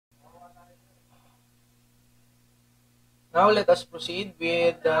Now let us proceed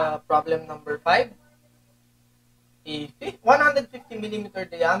with problem number 5. A 150 millimeter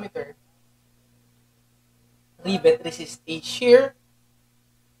diameter rivet resists a shear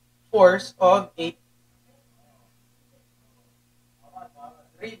force of 8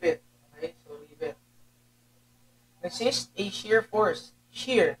 rivet. Okay, so rivet resists a shear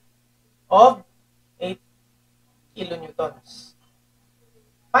of 8 kilonewtons.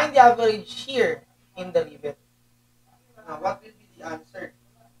 Find the average shear in the rivet. Now, what will be the answer?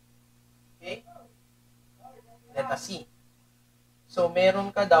 Okay, let us see. So,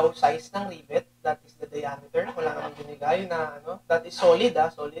 meron ka daw size ng rivet, that is the diameter. Wala namang binigay na that is solid,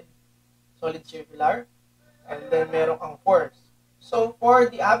 solid circular. And then meron kang force. So, for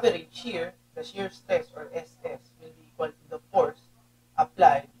the average shear, the shear stress or SS will be equal to the force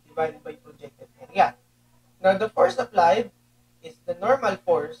applied divided by projected area. Now, the force applied is the normal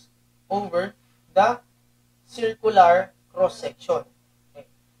force over the circular cross-section. Okay.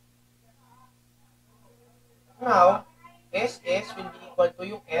 Now, SS will be equal to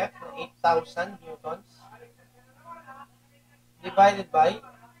yung F na 8,000 newtons divided by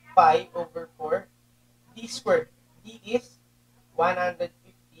pi over 4 d squared. D is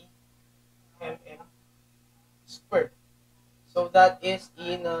 150 mm squared. So that is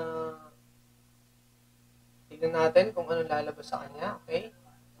in tignan natin kung ano lalabas sa kanya. Okay.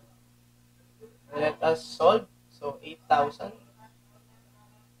 Let us solve. So 8,000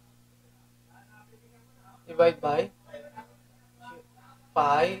 divide by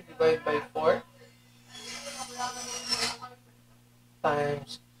pi divided by 4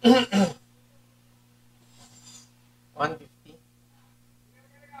 times 150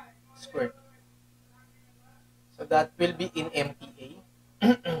 squared. So that will be in MPa.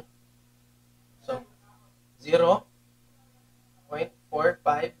 So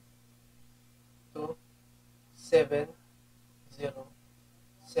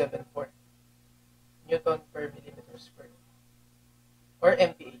 0.4527074 Newton per millimeter squared or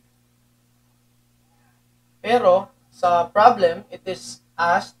MPa. Pero sa problem, it is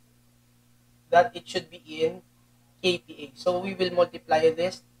asked that it should be in kPa. So we will multiply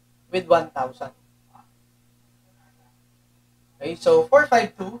this with 1,000. Okay, so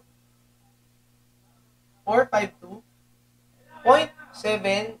 452.7074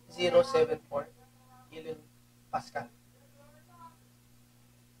 kilopascal.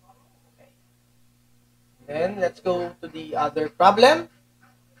 Okay. Then let's go to the other problem.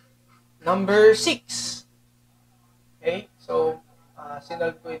 Number 6. Okay, so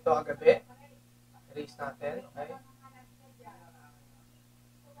sinolve ko ito kagabi. Erase natin. Okay.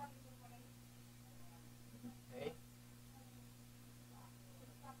 Okay.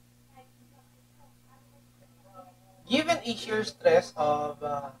 Given a shear stress of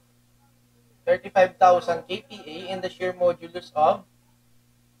 35,000 kPa and the shear modulus of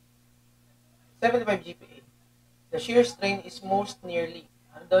 75 GPa, the shear strain is most nearly.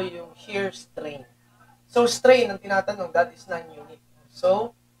 Ano daw yung shear strain? So, strain ang tinatanong, that is non-unit.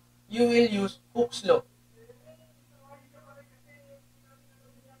 So, you will use Hooke's law.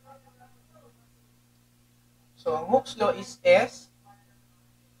 So, ang Hooke's law is S,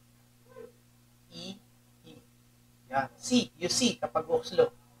 E, E. Yan. C, you see kapag Hooke's law.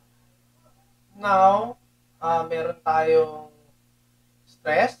 Now, meron tayong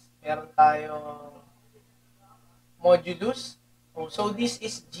stress, meron tayong modulus. Oh, so, this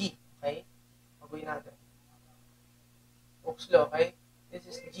is G. Okay? Mabuhin natin. Hooke's law, okay? This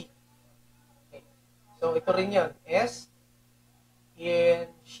is G. Okay. So, ito rin yun. S in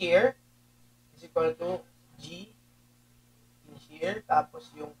shear is equal to G in shear, tapos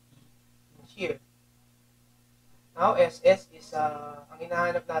yung E in shear. Now, SS is, ang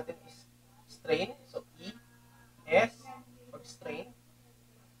hinahanap natin is strain. So, E, S, pag strain,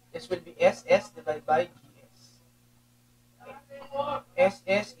 this will be SS divided by GS. Okay.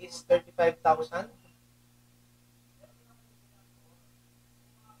 SS is 35,000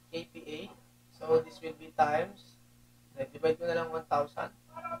 kPa. So, this will be times, divide ko na lang 1,000.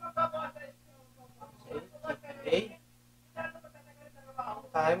 Okay, kPa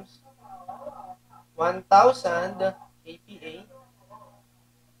times 1,000 kPa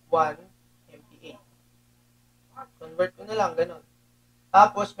 1 MPa. Convert ko na lang, ganun.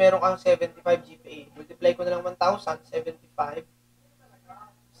 Tapos, meron kang 75 GPa. Multiply ko na lang 1,000,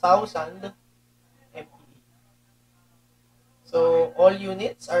 75,000 MPa. So, all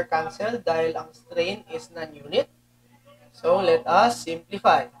units are cancelled dahil ang strain is non-unit. So, let us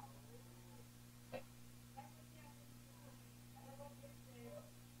simplify.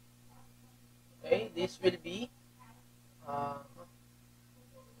 Okay, this will be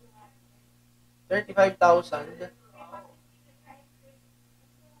 35,000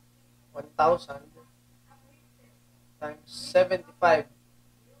 times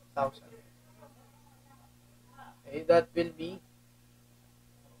 75,000. Okay, that will be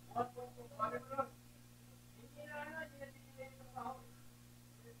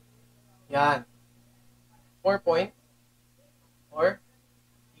yan. 4 point or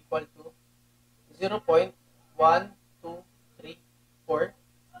equal to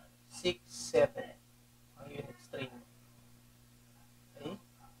 0.12347 ang unit strain. Okay?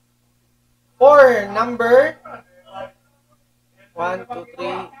 For number 1, 2,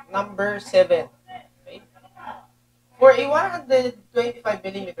 3, number 7. Okay? For a 125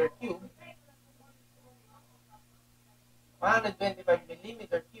 millimeter cube, 125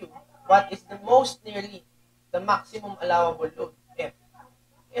 millimeter cube, what is the most nearly the maximum allowable load? F.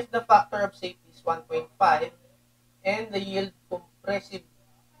 If the factor of safety is 1.5 and the yield compressive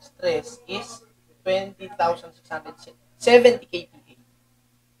stress is 20,670 kPa.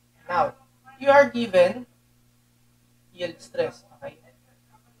 Now, you are given yield stress, okay?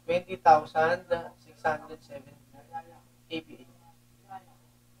 20,670 kPa.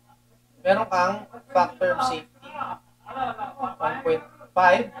 Meron kang factor of safety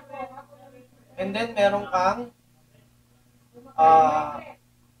 1.5 and then meron kang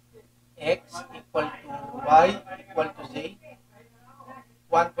X equal to Y equal to Z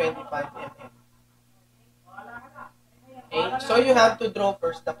 125 mm. Okay, so you have to draw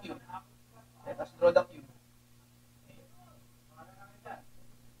first the cube. Let us draw the cube. Okay.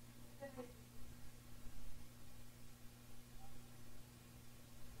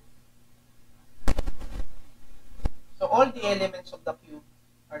 So all the elements of the cube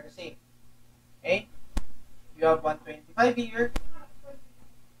are the same. Okay? You have 125 here.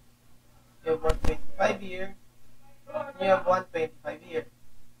 You have 125 here. You have 125 here.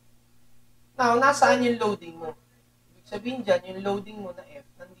 Now, nasaan yung loading mo? Ibig sabihin dyan, yung loading mo na F,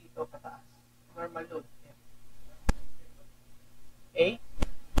 nandito pataas. Normal load F. Okay?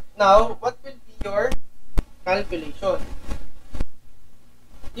 Now, what will be your calculation?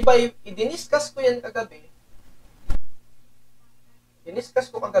 Diba, i-discuss ko yan kagabi. Diniscuss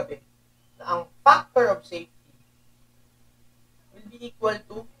ko kagabi na ang factor of safety will be equal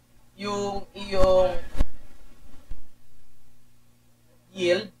to yung iyong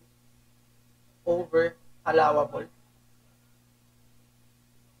yield over allowable.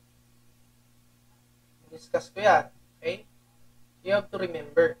 Discuss ko yan. Okay? You have to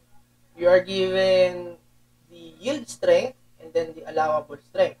remember. You are given the yield strength and then the allowable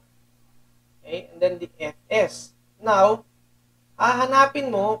strength. Okay? And then the Fs. Now,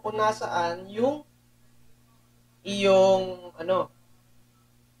 hahanapin mo kung nasaan yung iyong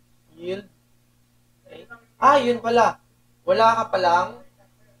yield. Okay? Yun pala. Wala ka palang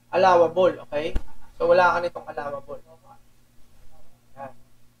allowable, okay? So, wala ka nitong allowable. Yan.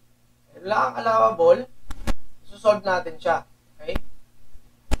 Wala kang allowable, solve natin siya, okay?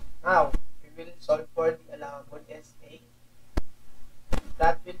 Now, we will solve for the allowable SA.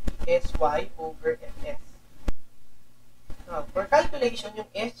 That will be SY over FS. Now, for calculation, yung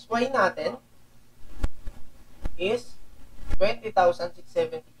SY natin is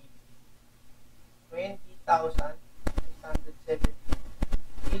 20,670. 20,670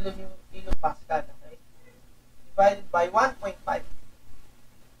 kilopascal, okay? Divided by 1.5.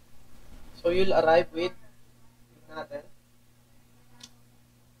 So, you'll arrive with natin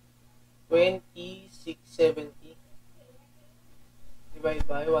 2670 divided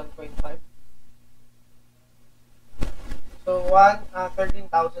by 1.5. So, 13,780.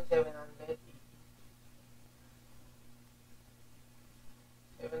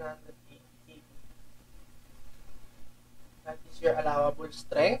 780. That is your allowable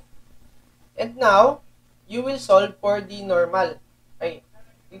strength. And now, you will solve for the normal. Okay.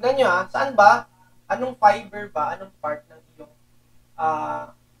 Tignan nyo saan ba? Anong fiber ba? Anong part ng iyong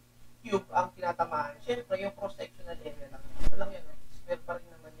cube ang tinatamaan? Siyempre, yung cross-sectional area lang. Ano lang yan? Square pa rin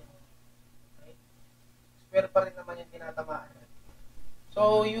naman yan. Okay? Square pa rin naman yung tinatamaan.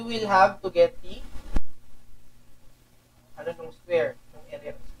 So, you will have to get the nung square, yung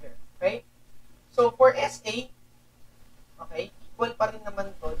area ng square. Okay? So, for SA, okay, equal pa rin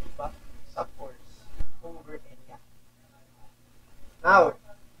naman to, di ba? Sa force over area. Now,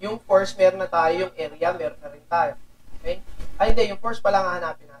 yung force, meron na tayo. Yung area, meron na rin tayo. Okay? Hindi, yung force pa lang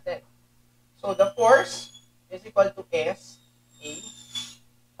hanapin natin. So, the force is equal to SA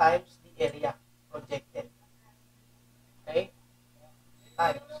times the area projected. Okay?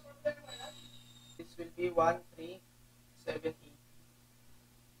 Times. This will be 1370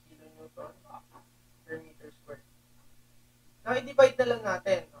 kilonewton per meter squared. Now, i-divide na lang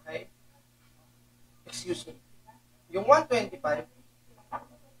natin. Okay? Excuse me. Yung 125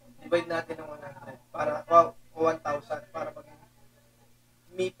 divide natin ng 100 para, wow, 1,000 para maging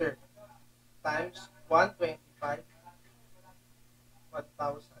meter times 125,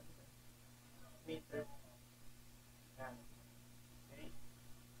 1,000 meter. Yan. Okay.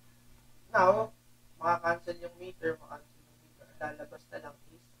 Now, makakancel yung meter, makakancel yung meter. Lalabas na lang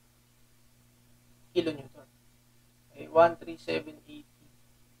is kilonewton. Okay, 13780.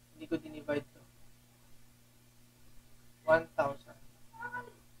 Hindi ko dinivide to. 1,000.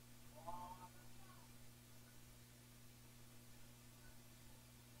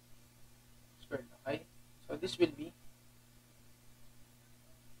 Squared. Okay? So, this will be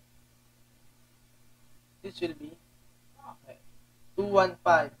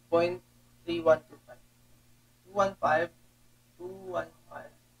 215.3125.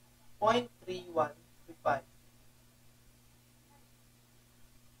 215.3125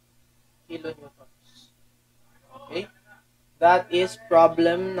 kilonewtons. Okay? That is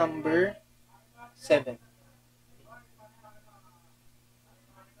problem number 7.